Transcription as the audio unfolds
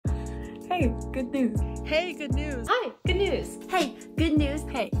Hey, good news. Hey, good news. Hi, good news. Hey, good news.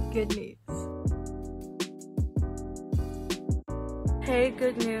 Hey, good news. Hey,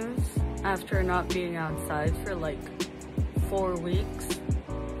 good news. After not being outside for like 4 weeks,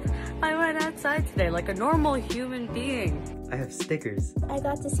 I went outside today like a normal human being. I have stickers. I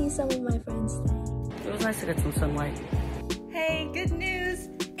got to see some of my friends today. It was nice to get some sunlight. Hey, good news.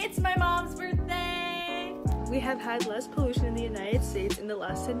 It's my mom's birthday. We have had less pollution in the United States in the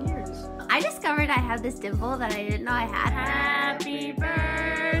last 10 years. I discovered I have this dimple that I didn't know I had. Happy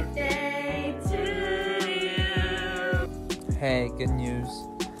birthday to you. Hey, good news.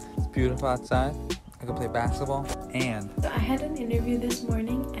 It's beautiful outside. I can play basketball and... So I had an interview this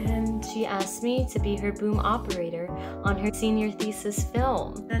morning and She asked me to be her boom operator on her senior thesis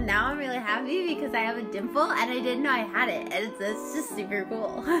film. And now I'm really happy because I have a dimple and I didn't know I had it. And it's just super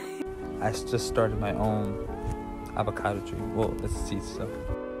cool. I just started my own avocado tree. Well, it's seeds, so...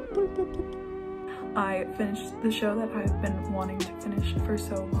 I finished the show that I've been wanting to finish for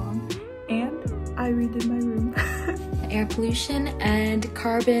so long, and I redid my room. air pollution and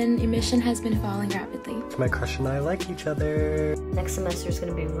carbon emission has been falling rapidly. My crush and I like each other. Next semester is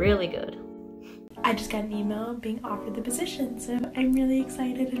going to be really good. I just got an email being offered the position, so I'm really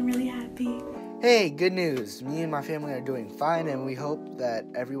excited and really happy. Hey, good news. Me and my family are doing fine, and we hope that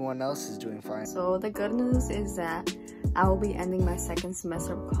everyone else is doing fine. So the good news is that I will be ending my second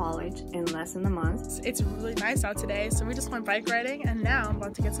semester of college in less than a month. It's really nice out today, so we just went bike riding, and now I'm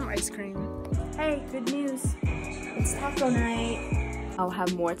about to get some ice cream. Hey, good news. It's taco night. I'll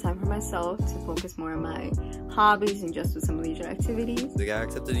have more time for myself to focus more on my hobbies and just do some leisure activities. The guy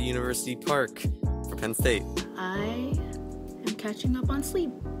accepted to University Park for Penn State. I am catching up on sleep.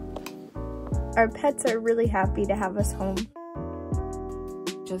 Our pets are really happy to have us home.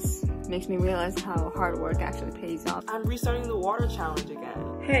 Just makes me realize how hard work actually pays off. I'm restarting the water challenge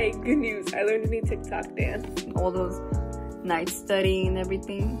again. Hey, good news. I learned a new TikTok dance. All those nights studying and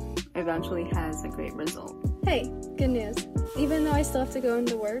everything eventually has a great result. Hey, good news. Even though I still have to go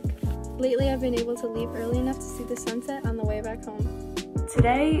into work, lately I've been able to leave early enough to see the sunset on the way back home.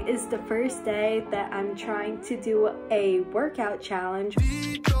 Today is the first day that I'm trying to do a workout challenge.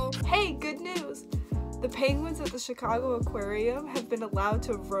 Hey, good news! The penguins at the Chicago Aquarium have been allowed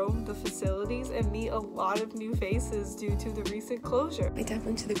to roam the facilities and meet a lot of new faces due to the recent closure. I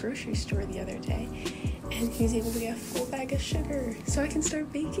went to the grocery store the other day and he was able to get a full bag of sugar so I can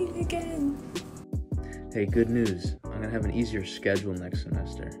start baking again. Hey, good news. I'm gonna have an easier schedule next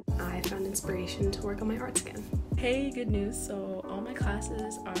semester. I found inspiration to work on my arts again. Hey, good news. So all my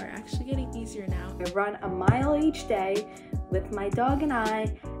classes are actually getting easier now. I run a mile each day with my dog and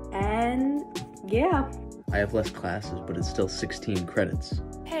I, and yeah. I have less classes, but it's still 16 credits.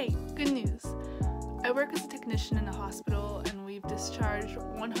 Hey, good news. I work as a technician in a hospital and we've discharged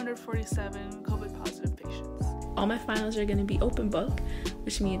 147 COVID positive patients. All my finals are going to be open book,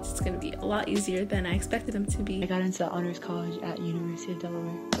 which means it's going to be a lot easier than I expected them to be. I got into honors college at University of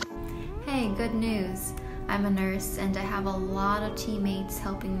Delaware. Hey, good news. I'm a nurse and I have a lot of teammates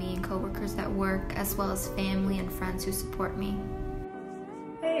helping me and coworkers at work, as well as family and friends who support me.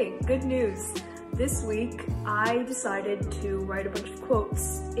 Hey, good news. This week, I decided to write a bunch of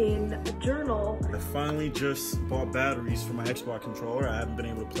quotes in a journal. I finally just bought batteries for my Xbox controller. I haven't been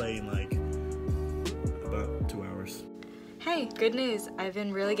able to play in like about 2 hours. Hey, good news. I've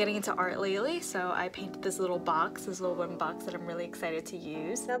been really getting into art lately, so I painted this little wooden box that I'm really excited to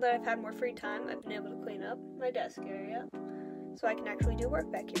use. Now that I've had more free time, I've been able to clean up my desk area so I can actually do work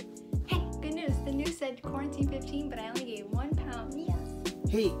back here. Hey, good news. The news said quarantine 15, but I only gained 1 pound. Yes.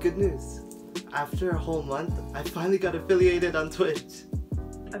 Hey, good news. After a whole month, I finally got affiliated on Twitch.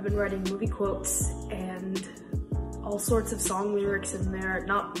 I've been writing movie quotes and all sorts of song lyrics in there,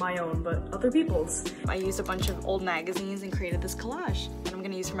 not my own, but other people's. I used a bunch of old magazines and created this collage that I'm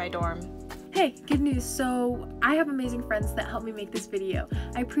gonna use for my dorm. Hey, good news. So I have amazing friends that helped me make this video.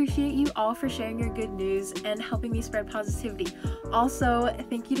 I appreciate you all for sharing your good news and helping me spread positivity. Also,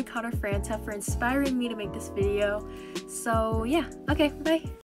 thank you to Connor Franta for inspiring me to make this video. So yeah, okay, bye.